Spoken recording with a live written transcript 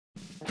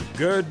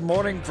Good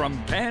morning from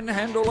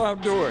Panhandle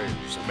Outdoors,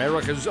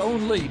 America's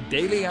only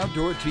daily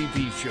outdoor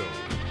TV show.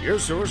 Your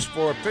source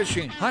for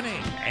fishing,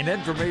 hunting, and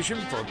information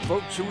for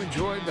folks who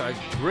enjoy the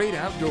great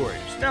outdoors.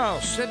 Now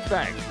sit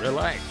back,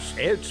 relax.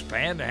 It's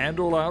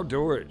Panhandle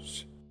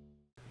Outdoors.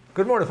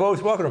 Good morning,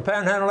 folks. Welcome to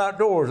Panhandle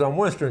Outdoors. I'm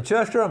Winston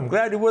Chester. I'm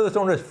glad you're with us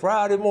on this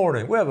Friday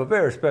morning. We have a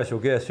very special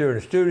guest here in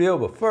the studio,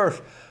 but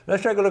first,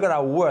 let's take a look at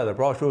our weather,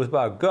 brought to us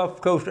by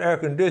Gulf Coast Air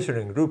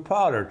Conditioning. Drew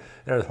Pollard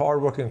and his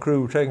hard-working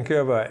crew taking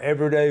care of our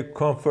everyday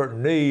comfort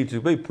needs.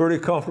 It'll be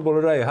pretty comfortable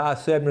today. High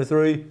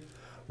 73,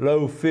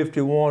 low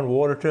 51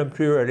 water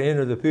temperature at the end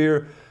of the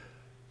pier,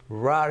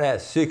 right at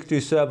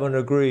 67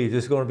 degrees.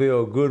 It's going to be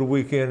a good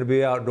weekend to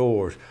be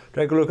outdoors.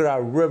 Take a look at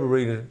our river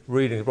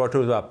readings brought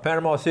to us by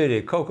Panama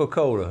City,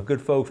 Coca-Cola, good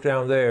folks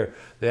down there.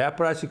 The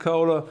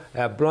Apalachicola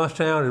at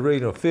Bluntstown is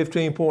reading a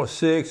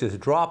 15.6. It's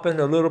dropping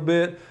a little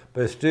bit,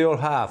 but it's still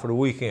high for the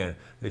weekend.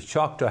 The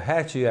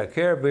Choctawhatchee at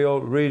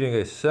Caryville reading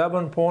a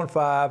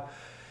 7.5.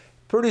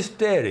 Pretty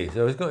steady,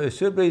 so it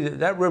should be,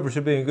 that river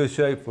should be in good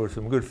shape for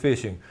some good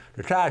fishing.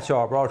 The tide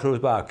chart brought to us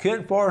by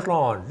Kent Forest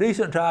Lawn.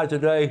 Decent tides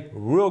today,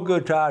 real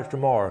good tides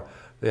tomorrow.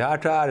 The high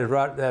tide is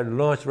right at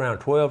lunch around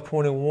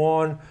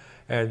 12:21,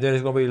 and then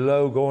it's going to be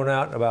low going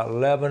out about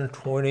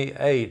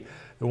 11:28.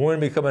 The wind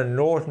will be coming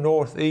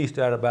north-northeast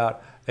at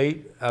about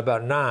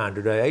 9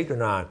 today, 8 to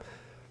 9.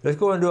 Let's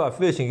go ahead and do our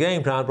fishing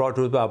game time brought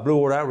to us by Blue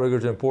Water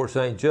Outriggers in Port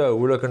St. Joe.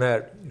 We're looking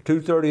at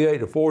 2:38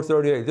 to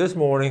 4:38 this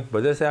morning,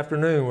 but this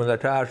afternoon when that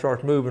tide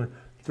starts moving,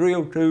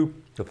 3:02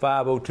 to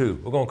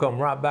 5:02. We're going to come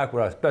right back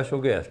with our special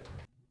guest.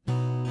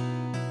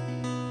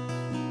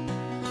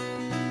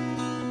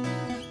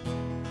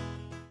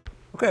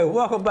 Okay,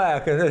 welcome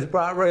back in this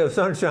bright ray of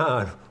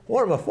sunshine.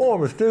 One of my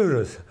former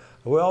students.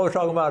 We're always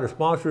talking about the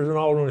sponsors and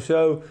all on the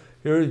show.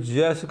 Here's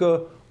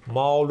Jessica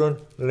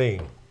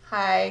Malden-Ling.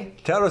 Hi.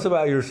 Tell us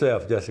about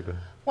yourself, Jessica.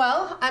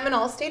 Well, I'm an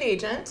Allstate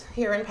agent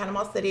here in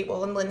Panama City,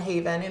 well, in Lynn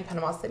Haven in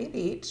Panama City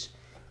Beach.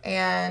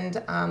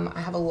 And I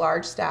have a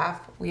large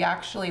staff. We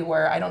actually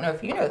were, I don't know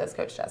if you know this,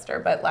 Coach Chester,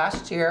 but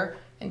last year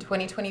in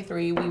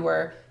 2023, we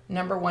were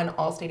 #1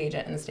 Allstate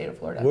agent in the state of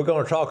Florida. We're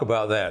going to talk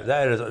about that.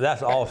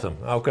 That's awesome.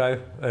 Okay.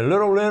 And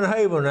little Lynn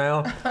Haven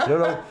now,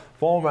 little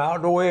former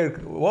outdoor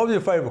ed. What was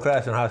your favorite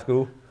class in high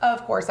school?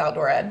 Of course,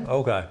 outdoor ed.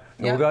 Okay.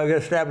 So yep. We're going to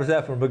get established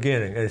that from the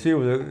beginning. And she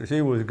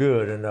was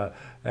good.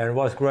 And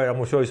what's great, I'm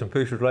going to show you some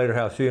pictures later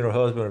how she and her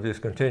husband have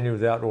just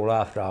continued the outdoor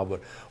lifestyle. But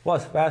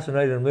what's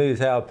fascinating to me is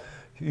how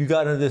you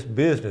got into this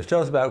business.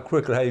 Tell us about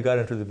quickly how you got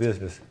into the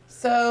business.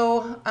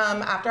 So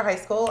after high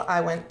school,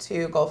 I went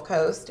to Gulf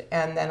Coast,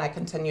 and then I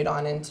continued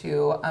on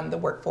into the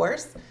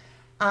workforce.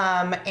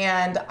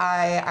 And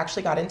I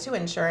actually got into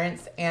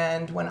insurance.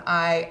 And when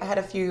I had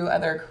a few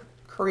other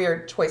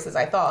career choices,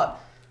 I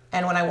thought,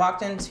 and when I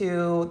walked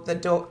into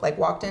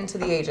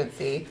the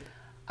agency,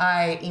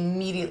 I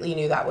immediately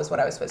knew that was what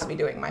I was supposed to be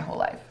doing my whole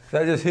life.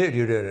 That just hit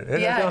you, didn't it?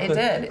 Yeah, it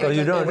did.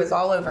 It was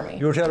all over me.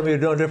 You were telling me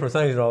you'd done different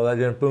things and all that,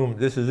 then boom,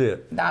 this is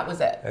it. That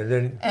was it.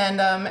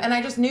 And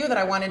I just knew that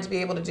I wanted to be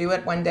able to do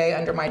it one day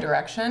under my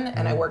direction,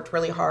 and I worked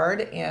really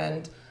hard,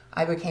 and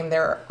I became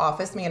their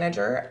office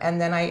manager,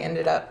 and then I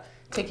ended up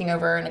taking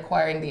over and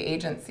acquiring the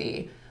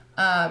agency.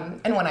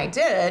 And when I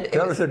did...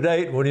 Tell us the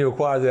date when you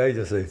acquired the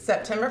agency.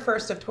 September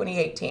 1st of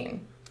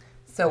 2018.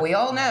 So we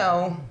all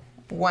know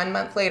 1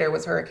 month later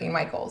was Hurricane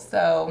Michael,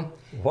 so...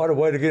 What a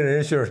way to get in the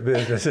insurance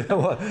business.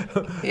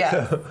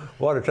 Yeah.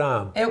 What a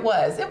time. It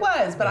was,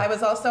 but I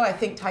was also, I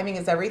think timing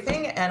is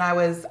everything, and I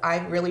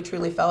really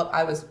truly felt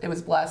it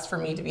was blessed for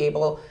me to be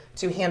able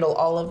to handle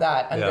all of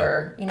that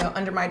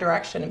under my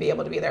direction and be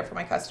able to be there for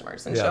my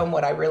customers and show them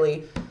what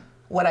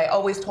I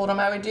always told them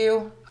I would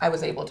do, I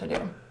was able to do.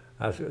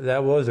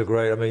 That was a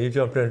great, you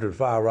jumped into the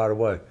fire right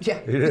away. Yeah.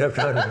 You didn't have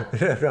time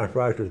to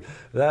practice.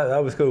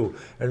 That was cool.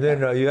 And then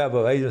you have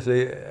an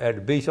agency at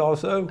the beach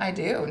also? I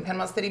do, in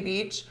Panama City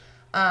Beach.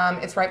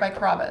 It's right by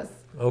Carrabba's.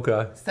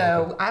 Okay.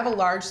 So I have a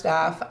large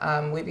staff.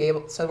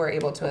 We're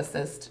able to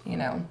assist,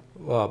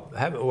 Well,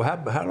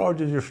 how large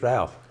is your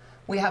staff?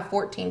 We have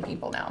 14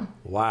 people now.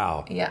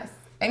 Wow. Yes.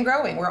 And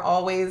growing. We're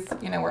always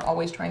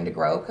trying to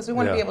grow because we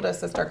want to be able to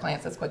assist our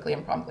clients as quickly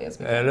and promptly as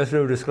we can. And let's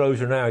do a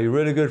disclosure now. You're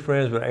really good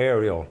friends with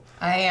Ariel.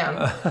 I am.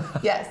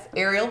 Yes,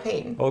 Ariel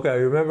Payton. Okay,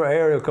 remember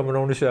Ariel coming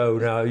on the show.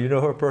 Now, you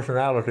know her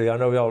personality. I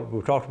know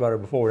we've talked about her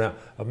before. Now,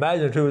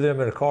 imagine the two of them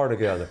in a car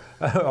together.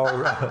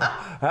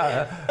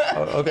 Okay.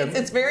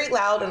 It's very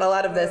loud and a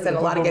lot of this and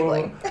a lot of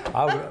giggling.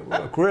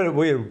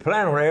 We had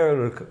planned on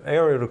Ariel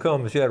to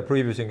come, but she had a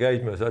previous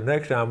engagement. So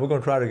next time, we're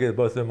going to try to get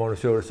both of them on the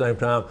show at the same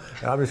time.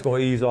 And I'm just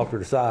going to ease off to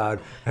the side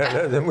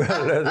and let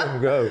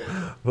them go.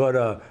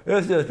 But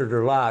it's just a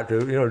delight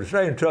to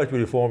stay in touch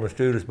with your former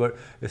students, but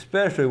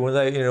especially when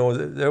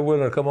they're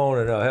willing to come on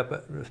and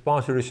help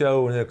sponsor the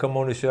show and then come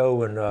on the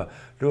show and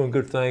doing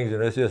good things,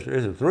 and it's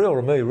a thrill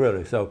to me,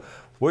 really. So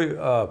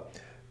how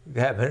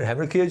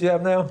many kids you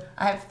have now?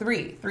 I have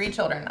three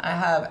children. I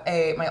have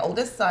my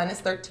oldest son is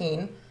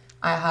 13.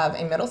 I have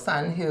a middle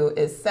son who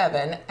is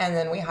 7, and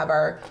then we have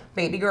our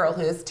baby girl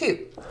who is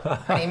 2.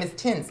 Her name is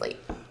Tinsley.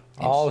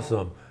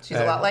 Awesome. She's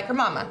a lot like her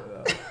mama.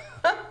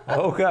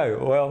 Okay,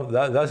 well,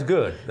 that's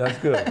good. That's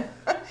good.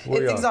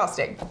 It's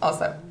exhausting,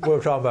 also. We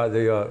were talking about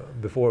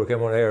before we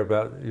came on air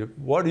about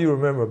what do you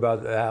remember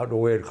about the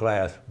outdoor ed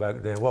class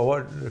back then?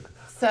 What?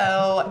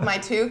 So my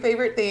two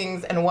favorite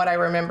things and what I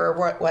remember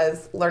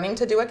was learning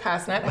to do a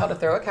cast net, how to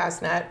throw a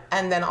cast net,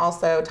 and then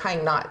also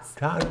tying knots.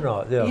 Tying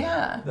knots, yeah.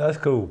 Yeah. That's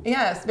cool.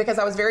 Yes, because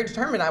I was very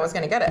determined I was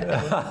going to get it,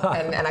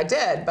 and I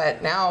did.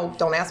 But now,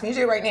 don't ask me to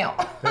do it right now.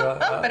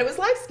 But it was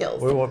life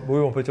skills. We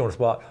won't put you on the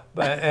spot.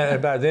 And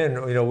back then,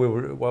 you know,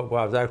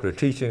 I was actually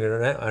teaching,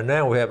 and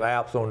now we have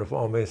apps on the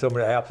phone. I mean, so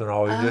many apps and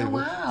all. Oh,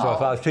 wow. So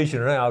if I was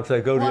teaching now, I'd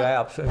say go to the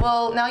apps.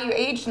 Well, now you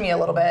aged me a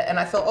little bit, and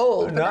I feel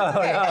old. But No.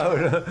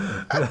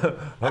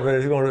 I mean,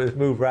 it's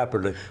moved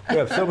rapidly. We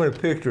have so many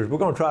pictures. We're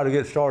going to try to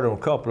get started on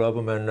a couple of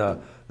them, and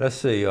let's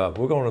see.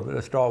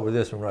 Let's start with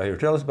this one right here.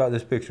 Tell us about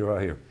this picture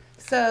right here.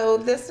 So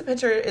this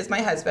picture is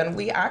my husband.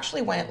 We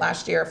actually went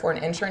last year for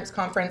an insurance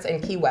conference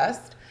in Key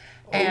West.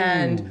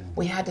 And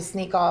we had to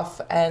sneak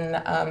off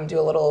and do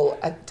a little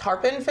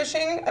tarpon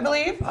fishing, I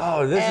believe.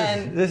 Oh,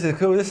 this is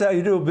cool. This is how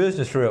you do a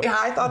business trip. Yeah,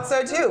 I thought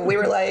so too. We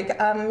were like,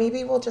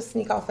 maybe we'll just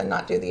sneak off and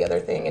not do the other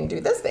thing and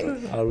do this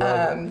thing. I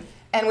love it.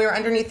 And we were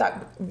underneath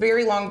that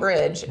very long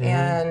bridge,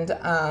 and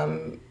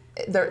the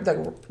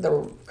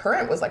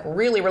current was like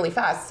really, really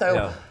fast. So.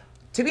 Yeah.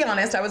 To be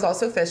honest, I was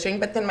also fishing,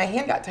 but then my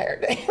hand got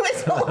tired. It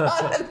was a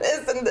lot of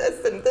this and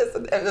this and this,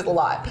 and it was a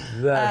lot.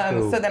 That's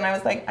cool. So then I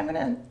was like, I'm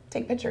gonna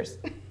take pictures.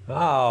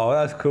 Oh,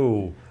 that's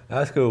cool.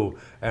 That's cool.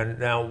 And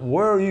now,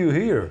 where are you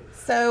here?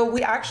 So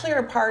we actually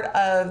are part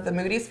of the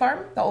Moody's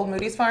farm, the old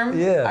Moody's farm.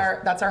 Yeah.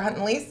 That's our hunt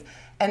and lease.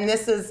 And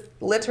this is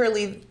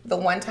literally the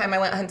one time I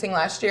went hunting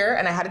last year,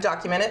 and I had to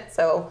document it.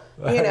 So,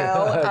 you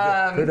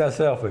know. Put that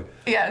selfie.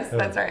 Yes,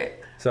 that's right.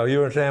 So you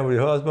were staying with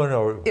your husband,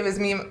 or? It was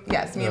me,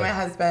 yes, me and my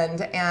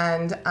husband.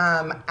 And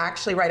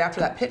actually, right after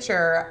that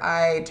picture,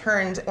 I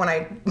turned, when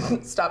I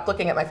stopped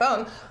looking at my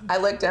phone, I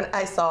looked and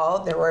I saw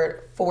there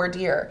were 4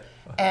 deer.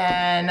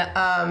 And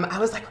I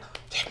was like,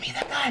 give me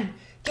the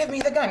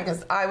gun,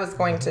 because I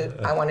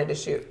wanted to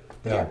shoot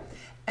deer. Yeah.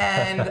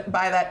 And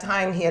by that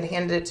time, he had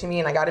handed it to me,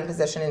 and I got in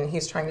position, and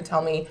he's trying to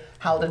tell me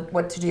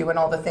what to do and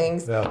all the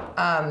things. Yeah.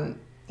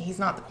 He's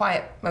not the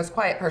most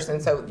quiet person,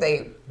 so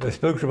they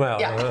spooked him out.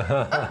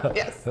 Yeah.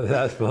 Yes.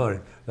 That's funny.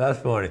 That's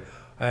funny.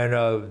 And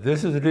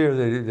this is the deer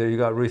that you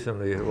got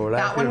recently, or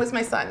last That one year? was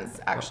my son's,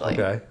 actually.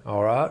 Okay.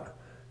 All right.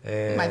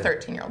 And my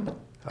 13-year-old.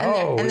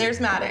 And there's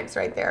Maddox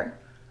right there.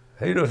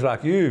 He looks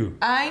like you.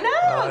 I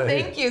know.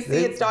 Thank you.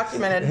 See, it's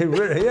documented. He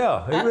really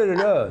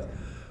does.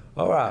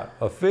 All right,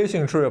 a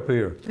fishing trip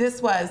here.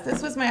 This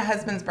was my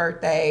husband's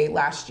birthday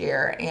last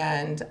year,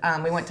 and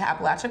we went to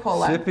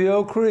Apalachicola.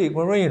 Scipio Creek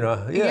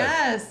Marina.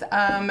 Yes,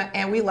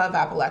 and we love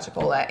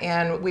Apalachicola,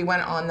 and we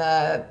went on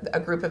a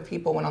group of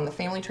people went on the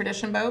family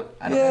tradition boat.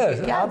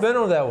 Yes, I've been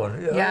on that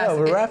one. Yes,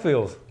 with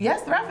Raffles.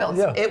 Yes, the Raffles.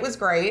 Yeah. It was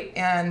great,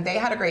 and they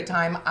had a great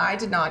time. I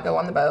did not go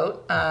on the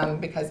boat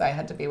because I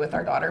had to be with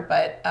our daughter,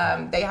 but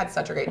they had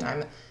such a great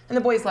time. And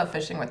the boys love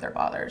fishing with their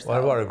fathers.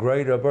 So. What a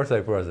great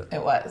birthday present.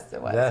 It was.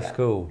 That's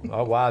cool.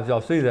 Our wives,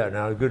 y'all see that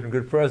now. A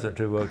good present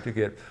to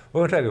get. We're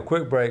going to take a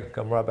quick break.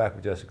 Come right back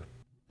with Jessica.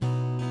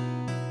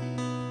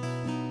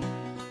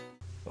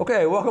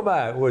 Okay, welcome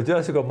back with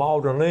Jessica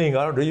Malden-Ling.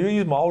 Do you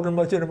use Malden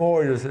much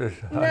anymore? No,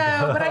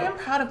 but I am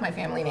proud of my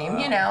family name,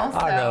 you know. So.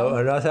 I know,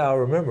 and that's how I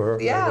remember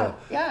her. Yeah,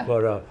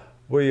 But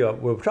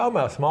we're talking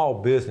about small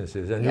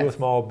businesses and your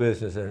small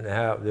business and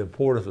how the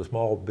importance of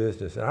small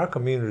business. And our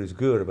community is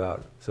good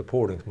about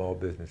supporting small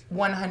business.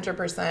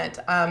 100%.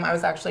 I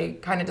was actually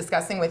kind of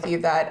discussing with you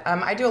that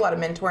I do a lot of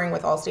mentoring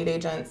with Allstate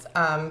agents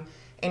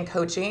in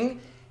coaching.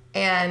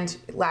 And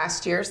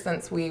last year,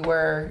 since we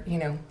were,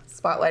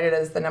 spotlighted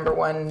as the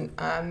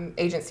 #1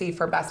 agency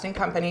for Best in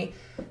Company,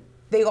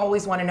 they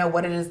always want to know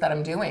what it is that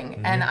I'm doing.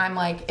 Mm-hmm. And I'm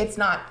like, it's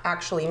not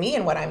actually me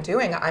and what I'm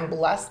doing. I'm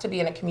blessed to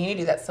be in a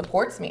community that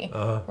supports me,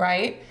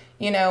 right?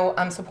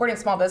 Supporting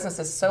small business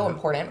is so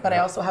important, but I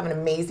also have an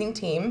amazing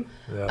team.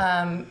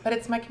 Yeah. But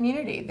it's my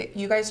community. That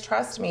you guys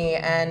trust me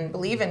and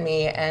believe in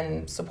me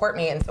and support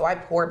me, and so I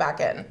pour back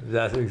in.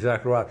 That's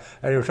exactly right.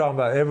 And you're talking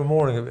about every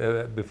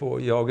morning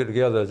before you all get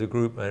together as a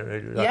group.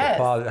 Yes.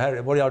 What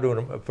are y'all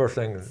doing first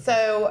thing?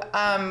 So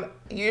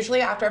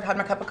usually after I've had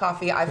my cup of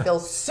coffee, I feel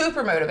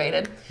super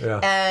motivated. Yeah.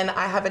 And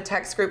I have a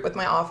text group with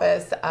my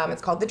office.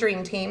 It's called the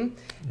Dream Team.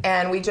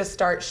 And we just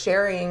start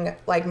sharing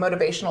like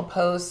motivational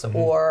posts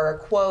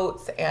or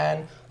quotes.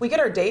 And we get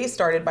our day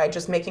started by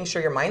just making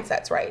sure your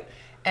mindset's right.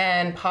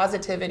 And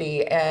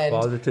positivity.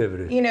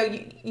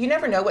 You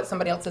never know what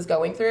somebody else is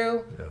going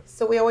through. Yeah.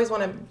 So we always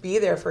want to be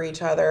there for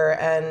each other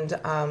and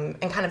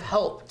kind of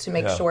help to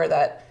make sure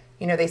that,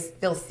 they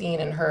feel seen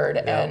and heard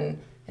and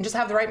just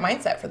have the right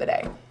mindset for the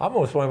day. I'm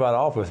going to swing by the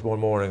office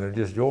one morning and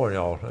just join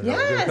y'all.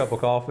 Yes. Get a cup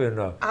of coffee. And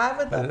I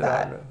would love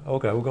that.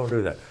 Okay, we're going to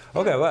do that.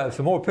 Okay, well,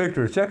 some more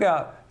pictures. Check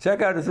out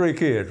the 3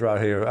 kids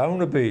right here on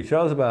the beach.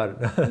 Tell us about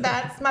it.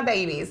 That's my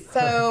babies.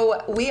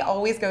 So we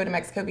always go to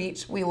Mexico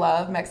Beach. We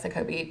love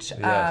Mexico Beach.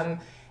 Yes.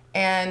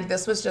 And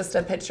this was just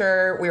a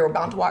picture. We were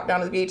about to walk down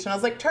to the beach, and I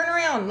was like, turn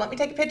around, let me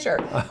take a picture.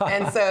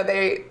 And so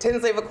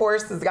Tinsley, of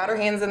course, has got her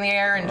hands in the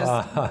air and just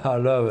I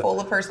love it.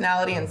 full of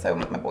personality. And so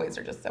my boys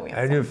are just so handsome.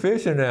 And you're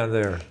fishing down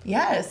there.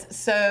 Yes.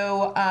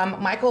 So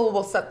Michael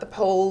will set the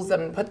poles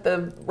and put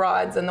the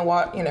rods in the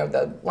water, you know,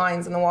 the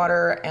lines in the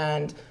water.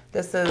 And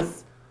this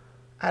is,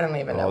 I don't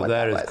even know what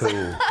that was. That is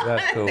cool.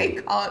 That's cool. They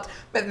caught,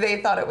 but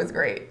they thought it was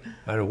great.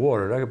 And the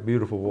water, that's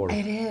beautiful water.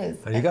 It is.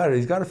 And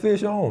he's got a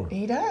fish on.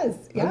 He does.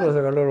 Yeah. It looks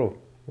like a little,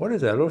 what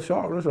is that? A little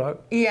shark, looks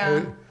like.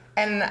 Yeah.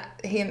 And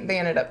they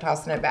ended up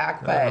tossing it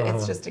back, but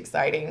it's just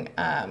exciting.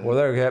 Well,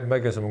 they're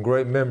making some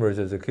great memories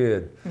as a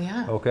kid.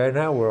 Yeah. Okay,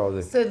 now where are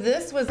they? So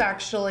this was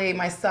actually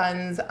my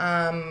son's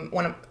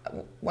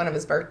one of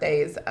his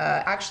birthdays.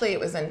 Actually, it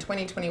was in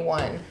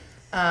 2021.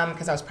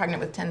 Because I was pregnant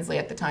with Tinsley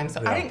at the time,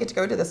 so I didn't get to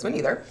go to this one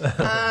either.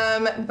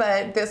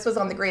 But this was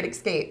on The Great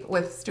Escape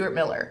with Stuart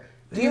Miller.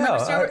 Do you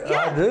remember Stuart?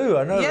 I do.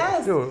 I know.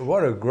 Yes. Stuart,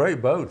 what a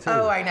great boat, too.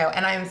 Oh, I know.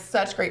 And I am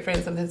such great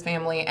friends with his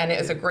family, and it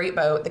was a great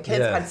boat. The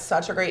kids had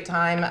such a great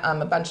time.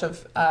 A bunch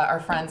of our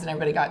friends and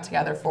everybody got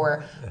together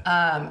for,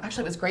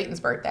 actually it was Grayton's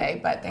birthday,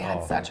 but they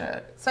had such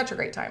a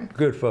great time.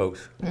 Good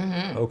folks.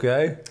 Mm-hmm.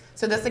 Okay.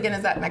 So this again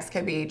is at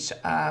Mexico Beach.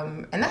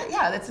 And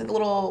that's a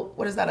little,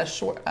 what is that, a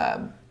short,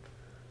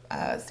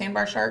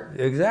 sandbar shark?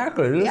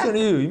 Exactly. Listen to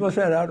you. You must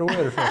have had it out the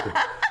way or something.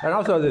 And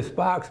also the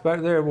spikes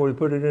back there where you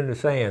put it in the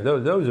sand.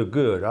 Those are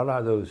good. I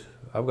like those.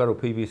 I've got a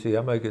PVC.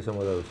 I may get some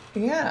of those.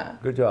 Yeah.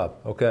 Good job.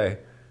 Okay.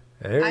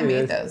 And here I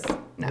made those.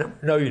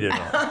 No, you did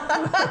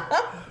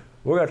not.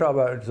 We're going to talk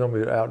about some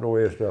of the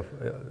outdoor stuff.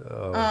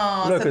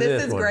 So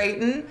this is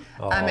Grayton.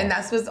 And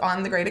this was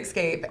on The Great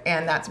Escape.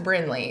 And that's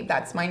Brinley.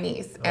 That's my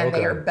niece. And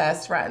they are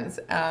best friends.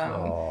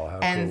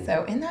 And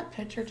so in that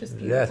picture, just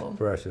beautiful. That's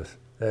precious.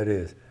 That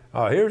is.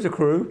 Oh, here's the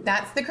crew.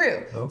 That's the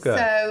crew. Okay.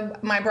 So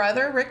my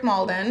brother, Rick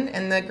Malden,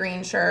 in the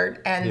green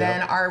shirt, and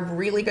then our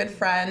really good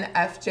friend,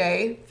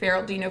 FJ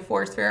Farrell. Do you know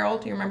Forrest Farrell?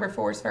 Do you remember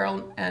Forrest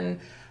Farrell? And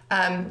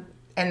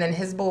then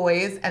his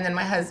boys, and then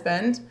my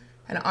husband,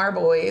 and our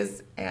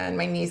boys, and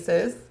my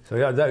nieces. So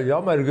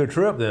y'all made a good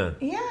trip then.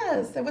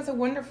 Yes, it was a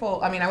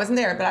wonderful, I mean, I wasn't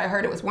there, but I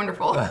heard it was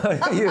wonderful. Well,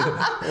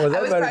 I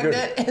was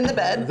pregnant in the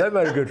bed. That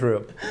made a good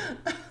trip.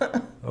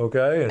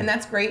 Okay. And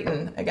that's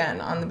Grayton, again,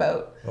 on the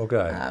boat.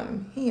 Okay.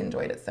 He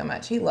enjoyed it so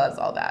much. He loves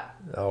all that.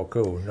 Oh,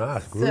 cool.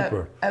 Nice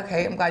grouper. So,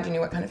 okay, I'm glad you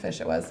knew what kind of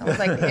fish it was. I was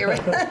like, here we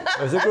go.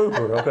 It's a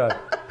grouper, okay.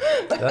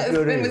 My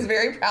husband was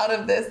very proud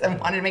of this and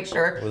wanted to make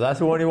sure. Well, that's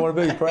the one you want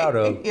to be proud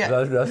of.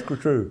 Yes. That's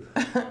true.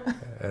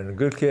 And a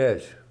good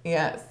catch.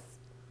 Yes.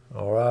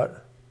 All right.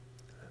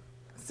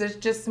 So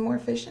just some more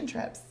fishing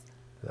trips.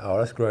 Oh,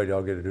 that's great.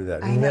 Y'all get to do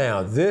that.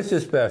 Now, this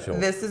is special.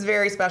 This is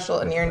very special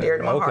and near and dear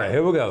to my heart. Okay,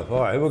 here we go. All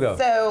right, here we go.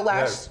 So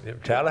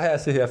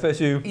Tallahassee,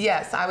 FSU.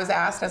 Yes, I was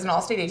asked as an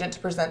Allstate agent to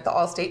present the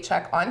Allstate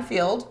check on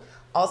field.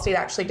 Allstate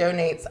actually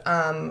donates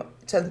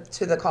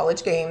to the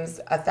college games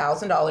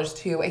 $1,000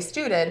 to a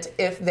student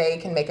if they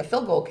can make a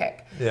field goal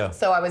kick. Yeah.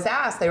 So I was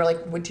asked, they were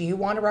like, well, do you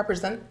want to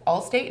represent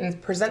Allstate and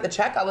present the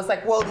check? I was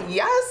like, well,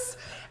 yes.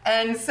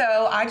 And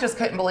so I just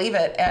couldn't believe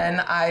it.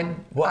 And I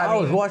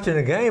was watching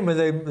the game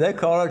and they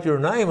called out your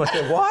name. I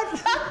said, what?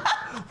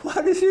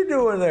 What is she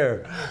doing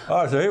there?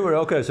 All right, so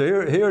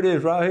here it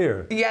is right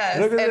here. Yes,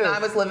 and this. I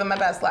was living my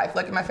best life.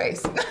 Look at my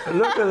face.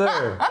 Look at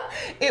there.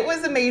 It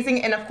was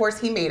amazing, and of course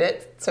he made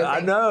it. So I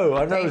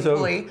know.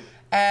 Thankfully.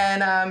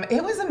 And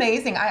it was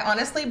amazing. I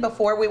honestly,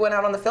 before we went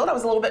out on the field, I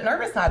was a little bit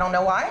nervous. And I don't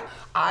know why.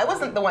 I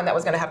wasn't the one that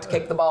was going to have to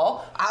kick the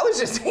ball. I was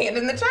just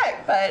handing the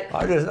check. But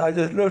I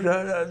just looked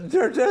at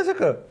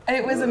Jessica.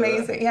 It was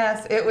amazing.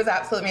 Yes, it was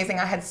absolutely amazing.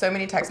 I had so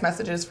many text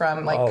messages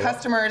from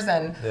customers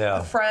and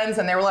friends,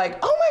 and they were like,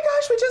 "Oh my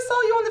gosh, we just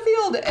saw you on the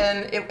field!"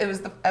 And it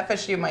was the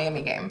FSU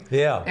Miami game.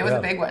 Yeah, it was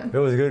a big one. It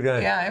was a good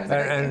game. Yeah, it was a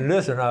big game. And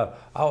listen, I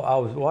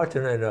was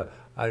watching and.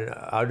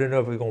 I didn't know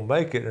if we were going to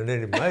make it, and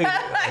then it made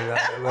it.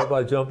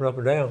 Everybody jumping up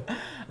and down.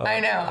 I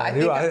know.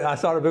 I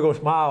saw the big old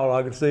smile.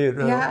 I could see it.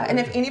 Yeah, and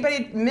if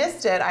anybody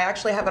missed it, I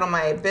actually have it on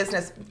my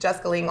business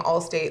Jessica Ling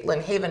Allstate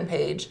Lynn Haven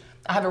page.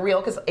 I have a reel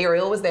because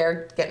Ariel was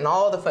there getting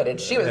all the footage.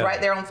 She was right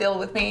there on field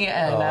with me,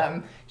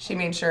 and she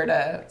made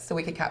sure so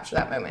we could capture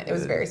that moment. It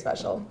was very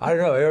special. I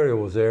didn't know Ariel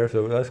was there,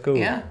 so that's cool.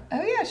 Yeah.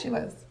 Oh yeah, she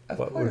was. Of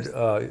course.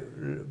 How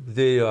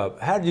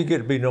did you get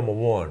to be number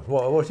one?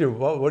 What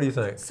do you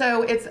think?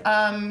 So it's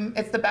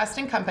the best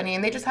in company,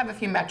 and they just have a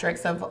few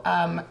metrics of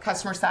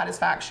customer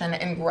satisfaction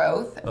and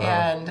growth.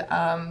 And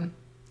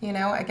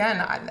again,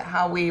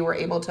 how we were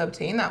able to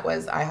obtain that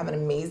was I have an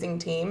amazing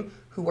team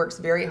who works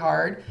very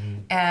hard,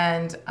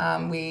 and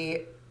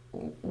we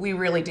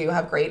really do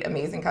have great,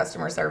 amazing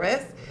customer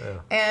service.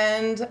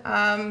 And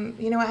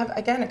I have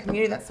again a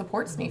community that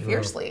supports me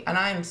fiercely, and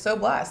I'm so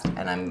blessed,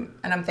 and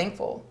I'm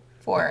thankful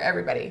for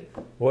everybody.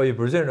 Well, you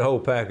present the whole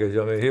package.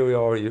 I mean, here we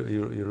are.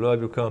 You love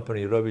your company,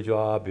 you love your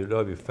job, you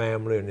love your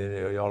family, and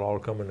then y'all all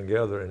coming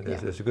together, and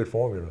it's a good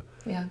formula.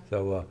 Yeah.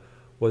 So,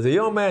 Was the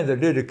young man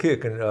that did the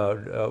kicking,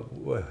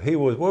 he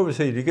was, where was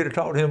he? Did you get to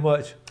talk to him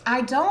much?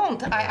 I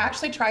don't. I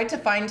actually tried to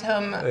find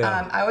him.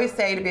 Yeah. I always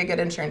say to be a good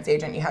insurance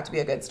agent, you have to be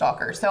a good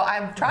stalker. So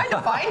I'm trying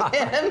to find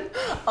him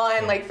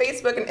on like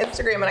Facebook and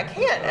Instagram, and I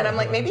can't. And I'm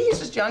like, maybe he's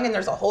just young and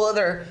there's a whole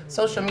other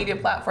social media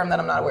platform that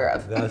I'm not aware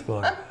of. That's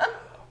funny.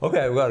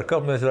 Okay, we've got a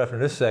couple minutes left in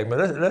this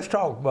segment. Let's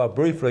talk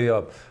briefly.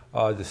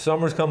 The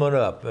summer's coming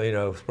up. You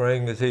know,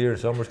 spring is here,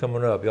 summer's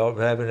coming up. Y'all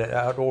having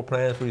outdoor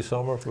plans for your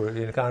summer for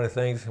any kind of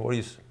things? What are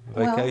you,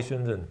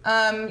 vacations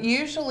and?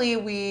 Usually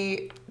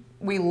we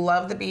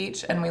love the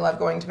beach and we love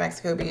going to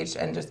Mexico Beach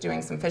and just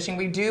doing some fishing.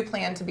 We do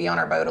plan to be on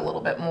our boat a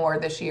little bit more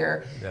this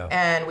year. Yeah.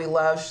 And we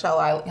love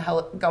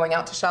going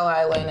out to Shell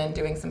Island and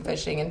doing some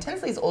fishing. And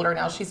Tinsley's older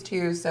now, she's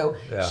 2, so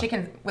she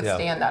can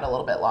withstand that a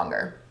little bit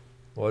longer.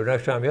 Well,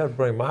 next time you have to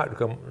bring Mike to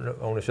come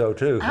on the show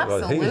too.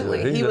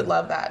 Absolutely, he would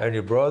love that. And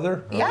your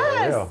brother?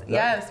 Yes,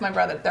 yes, my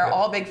brother. They're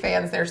all big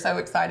fans. They're so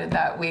excited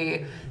that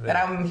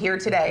I'm here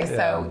today.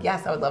 So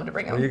yes, I would love to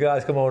bring them. Well, you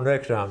guys come on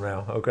next time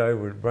now, okay?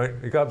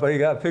 You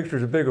got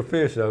pictures of bigger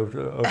fish though.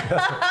 Okay.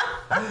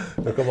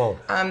 So come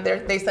on.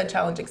 They said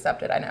challenge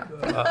accepted. I know.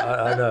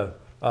 I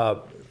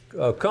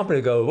know.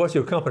 Company goals. What's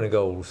your company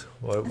goals?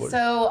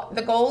 So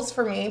the goals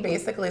for me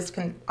basically is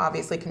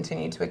obviously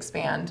continue to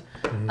expand.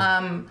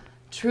 Mm-hmm.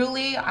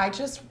 Truly, I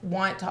just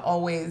want to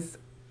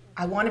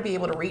I want to be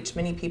able to reach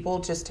many people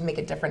just to make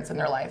a difference in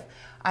their life.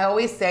 I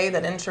always say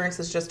that insurance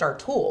is just our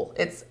tool.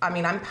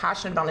 I'm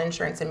passionate about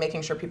insurance and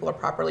making sure people are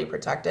properly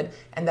protected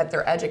and that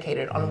they're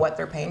educated on what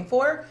they're paying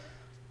for.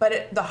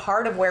 But the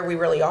heart of where we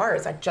really are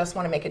is I just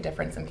want to make a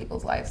difference in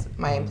people's lives,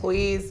 my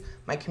employees,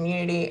 my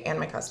community, and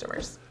my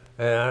customers.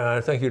 And I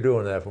think you're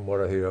doing that from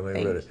what I hear. I mean,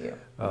 Thank really. you.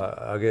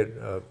 I get,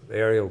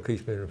 Ariel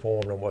keeps me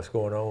informed on what's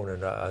going on,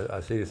 and I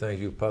see the things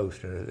you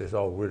post, and it's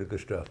all really good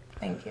stuff.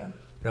 Thank you.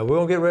 Now, we're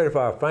going to get ready for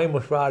our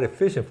famous Friday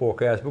fishing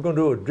forecast. We're going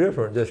to do it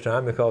different this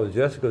time because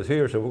Jessica's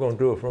here, so we're going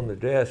to do it from the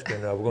desk,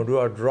 and we're going to do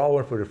our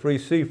drawing for the free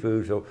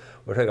seafood. So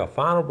we'll take a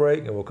final break,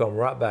 and we'll come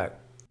right back.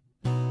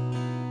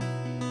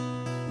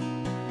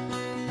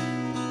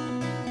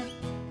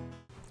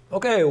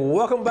 Okay,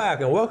 welcome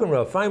back, and welcome to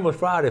a famous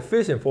Friday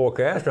fishing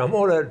forecast. I'm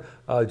going to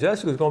let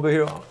Jessica's going to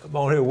be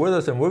on here with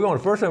us, and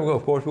first thing we're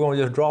going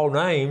to just draw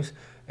names,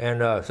 and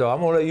so I'm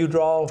going to let you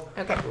draw.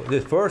 Okay.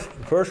 This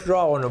first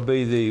drawing will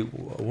be the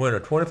winner,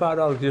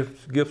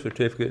 $25 gift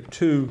certificate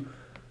to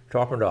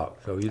Tarpon Dock.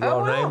 So you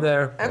draw a name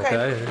there.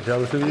 Okay.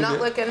 Tell us who you not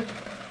looking.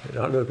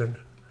 You're not looking.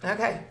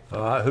 Okay. All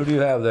right. Who do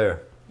you have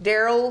there?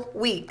 Daryl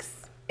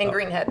Weeks in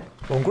Greenhead.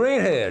 From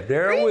Greenhead,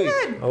 Daryl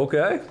Weeks.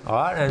 Okay. All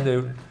right, and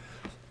the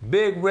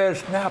big red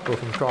snapper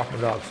from Tarpon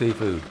Dock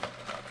Seafood.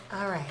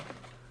 All right.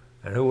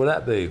 And who will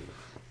that be?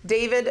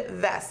 David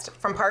Vest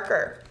from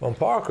Parker. From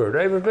Parker,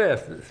 David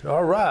Vest.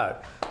 All right.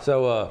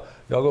 So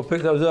y'all go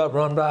pick those up,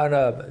 run by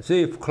and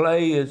see if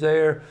Clay is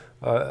there.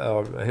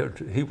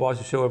 He watches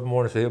the show every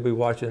morning, so he'll be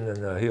watching,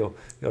 and he'll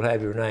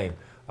have your name.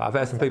 I've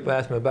had some people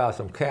ask me about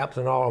some caps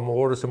and all. I'm gonna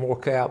order some more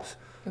caps.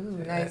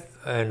 Ooh, nice.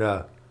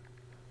 And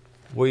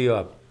we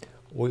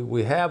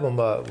have them.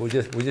 We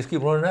just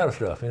keep running out of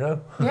stuff, you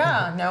know.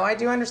 Yeah, no, I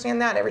do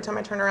understand that. Every time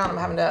I turn around, I'm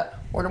having to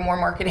order more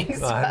marketing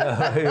stuff.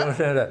 I know, you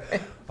understand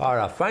that. All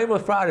right, our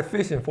famous Friday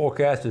fishing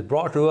forecast is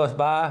brought to us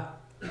by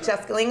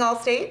Jessica Ling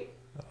Allstate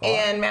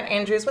and Matt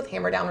Andrews with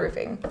Hammer Down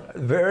Roofing.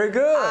 Very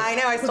good. I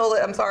know, I stole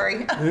it. I'm sorry.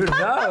 No,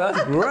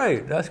 that's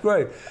great. That's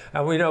great.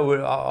 And we know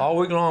all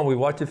week long we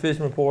watch the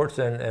fishing reports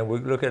and we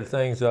look at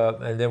things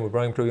and then we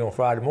bring them to you on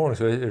Friday morning.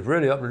 So it's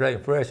really up to date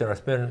and fresh. And I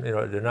spend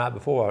the night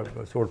before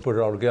I sort of put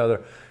it all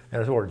together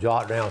and I sort of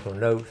jot down some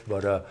notes.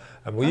 But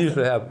and we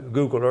usually have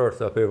Google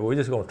Earth up here, but we're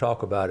just going to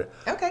talk about it.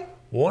 Okay.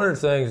 One of the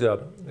things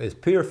is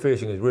pier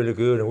fishing is really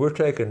good, and we're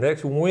taking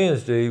next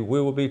Wednesday.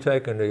 We will be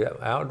taking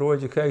the outdoor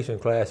education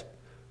class,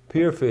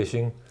 pier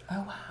fishing.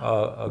 Oh,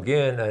 wow.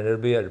 Again, and it'll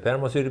be at the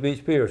Panama City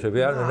Beach Pier, so it'll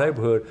be out in the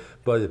neighborhood.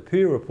 But the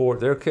pier report,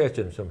 they're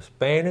catching some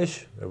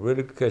Spanish. They're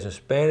really catching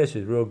Spanish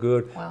is real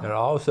good, and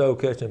also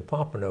catching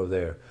pompano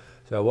there.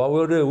 So what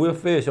we'll do, we'll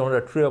fish on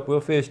that trip.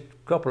 We'll fish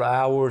a couple of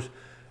hours,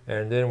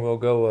 and then we'll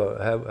go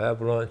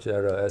have lunch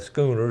at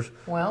Schooners.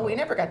 Well, we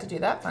never got to do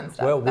that fun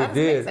stuff. Well, we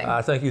did. Amazing.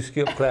 I think you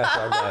skipped class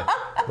that day.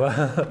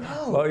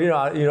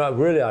 Well,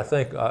 really, I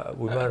think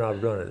we might not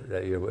have done it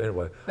that year. But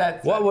anyway,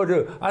 what we'll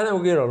do, I think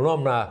we'll get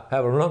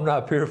have an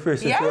alumni pier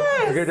fishing trip.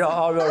 Get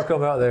all y'all to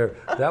come out there.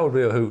 That would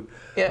be a hoot.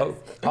 Yes.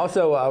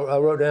 Also, I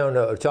wrote down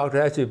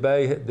Choctahatchee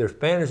Bay. There's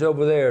Spanish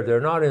over there.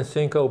 They're not in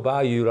Cinco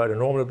Bayou like they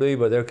normally be,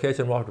 but they're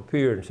catching them off the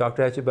pier in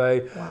Choctahatchee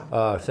Bay.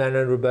 Wow. San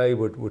Andrew Bay,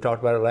 we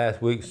talked about it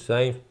last week.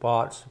 Same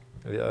spots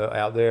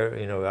out there.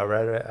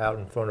 Right out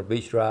in front of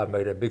Beach Drive,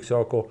 made a big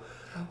circle,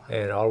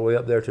 and all the way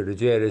up there to the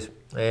jetties.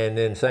 And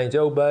then St.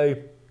 Joe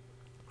Bay,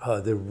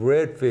 the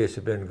redfish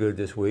have been good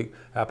this week.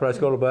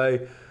 Apalachicola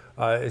Bay.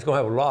 It's going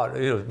to have a lot.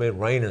 It's been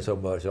raining so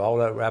much. All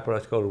that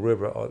Apalachicola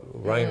River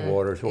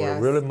rainwater is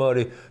really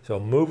muddy. So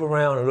move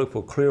around and look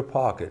for clear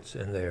pockets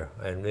in there.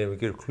 And then we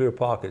get clear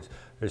pockets.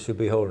 There should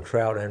be holding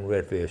trout and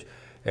redfish.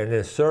 And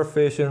then surf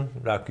fishing,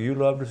 like you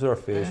love to surf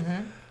fish.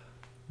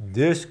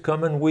 This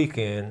coming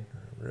weekend,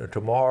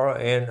 tomorrow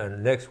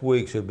and next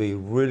week should be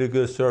really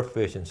good surf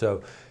fishing.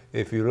 So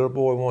if your little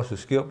boy wants to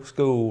skip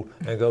school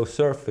and go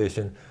surf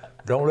fishing,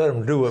 don't let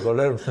them do it, but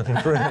let them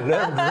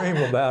dream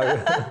about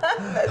it.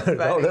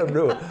 Don't let them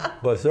do it.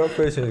 But surf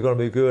fishing is going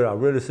to be good. I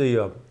really see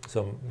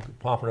some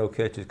pompano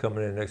catches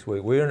coming in next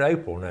week. We're in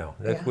April now.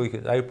 Next week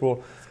is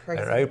April, and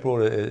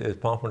April is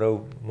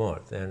pompano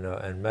month.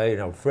 And May,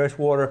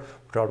 freshwater.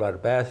 We talked about the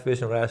bass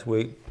fishing last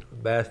week.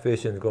 Bass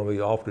fishing is going to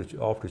be off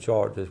the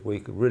charts this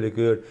week. Really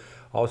good.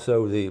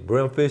 Also, the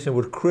brim fishing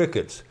with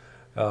crickets.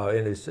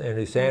 In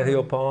these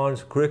sandhill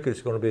ponds,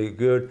 cricket's going to be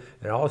good,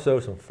 and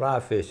also some fly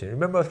fishing.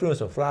 Remember us doing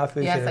some fly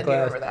fishing in class? Yes, I do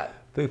remember that.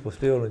 People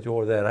still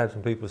enjoy that. I have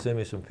some people send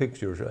me some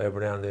pictures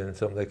every now and then, and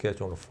something they catch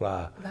on a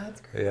fly.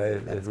 That's great. Yeah,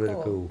 it's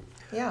really cool.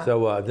 Yeah.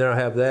 So then I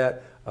have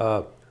that.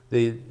 That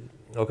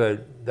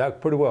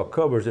pretty well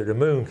covers it. The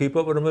moon. Keep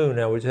up with the moon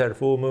now. We just had a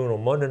full moon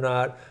on Monday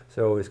night,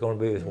 so it's going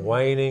to be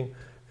waning,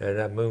 and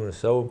that moon is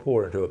so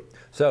important to it.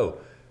 So.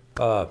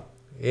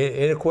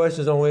 Any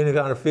questions on any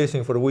kind of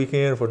fishing for the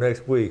weekend for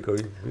next week?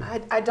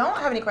 I don't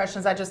have any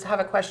questions. I just have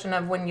a question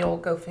of when you'll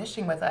go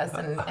fishing with us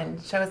and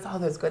show us all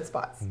those good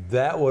spots.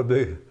 That would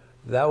be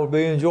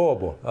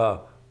enjoyable.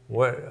 I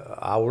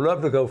would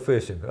love to go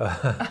fishing.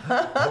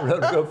 I would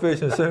love to go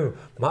fishing soon.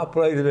 My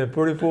plate has been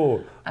pretty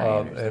full.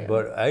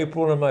 But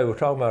April and May, we're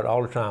talking about it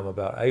all the time,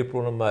 about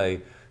April and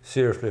May,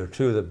 seriously, are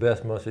two of the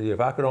best months of the year.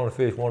 If I could only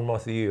fish one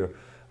month a year,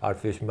 I'd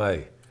fish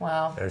May.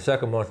 Wow. And the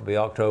second month would be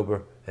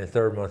October, and the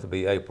third month would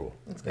be April.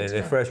 And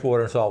in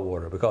freshwater and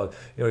saltwater, because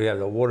you have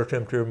the water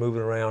temperature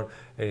moving around,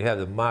 and you have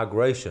the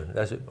migration.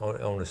 That's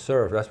on the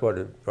surf. That's what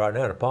right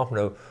now the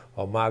pompano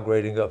are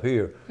migrating up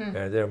here,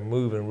 and they're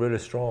moving really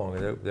strong.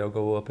 And they'll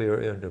go up here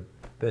into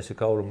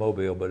Pensacola,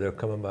 Mobile, but they're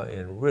coming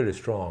in really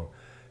strong.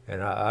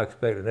 And I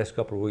expect the next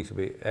couple of weeks to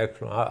be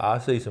excellent. I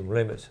see some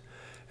limits.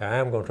 And I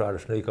am going to try to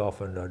sneak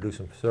off and do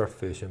some surf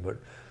fishing, but.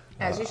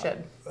 As you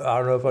should. I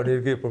don't know if I need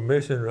to get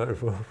permission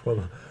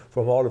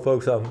from all the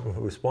folks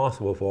I'm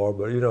responsible for,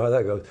 but you know how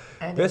that goes.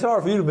 It's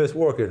hard for you to miss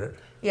work, isn't it?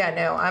 Yeah,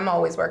 no, I'm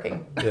always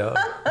working. Yeah.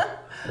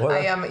 Well,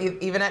 I am,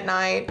 even at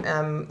night,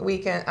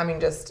 weekend.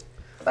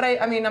 But I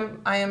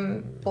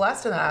am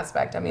blessed in that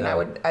aspect. I mean, I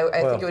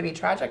think it would be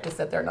tragic to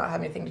sit there and not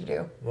have anything to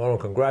do. Well, I want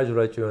to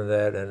congratulate you on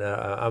that, and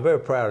I'm very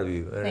proud of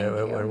you and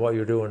and what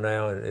you're doing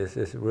now, and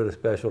it's really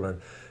special,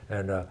 and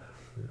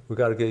we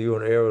got to get you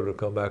and Ariel to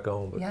come back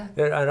on. But,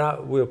 yeah.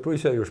 We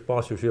appreciate your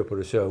sponsorship of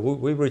the show.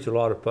 We reach a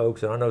lot of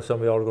folks, and I know some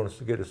of y'all are going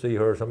to get to see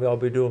her. Some of y'all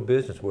will be doing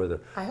business with her.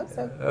 I hope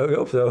so. I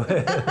hope so.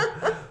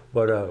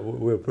 But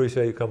we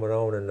appreciate you coming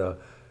on, and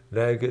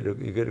now you get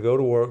to go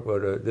to work.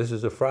 But this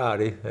is a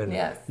Friday, and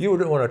you were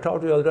doing, when I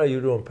talked to you the other day, you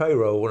were doing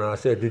payroll, and I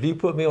said, "Did you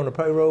put me on the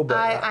payroll?" But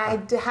I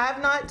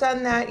have not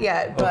done that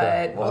yet,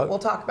 but we'll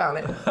talk about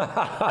it.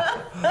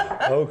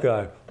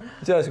 Okay.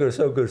 Jessica, it's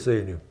so good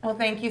seeing you. Well,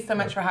 thank you so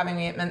much for having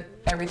me. It meant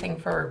everything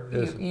for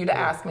you to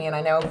ask me, and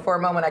I know for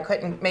a moment I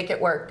couldn't make it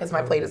work because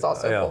my plate is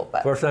also full.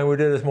 But first thing we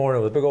did this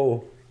morning was big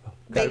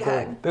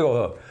hug. Big old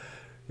hug.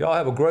 Y'all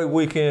have a great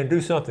weekend.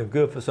 Do something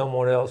good for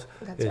someone else.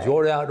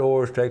 Enjoy the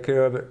outdoors. Take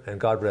care of it, and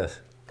God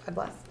bless. God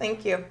bless.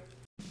 Thank you.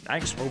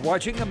 Thanks for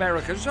watching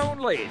America's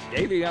only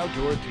daily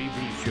outdoor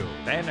TV show,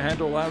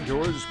 Panhandle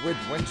Outdoors with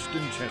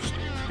Winston Chester,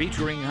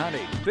 featuring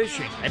hunting,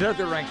 fishing, and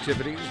other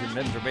activities and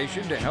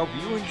information to help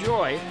you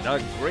enjoy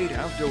the great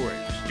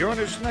outdoors. Join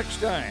us next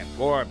time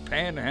for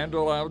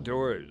Panhandle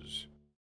Outdoors.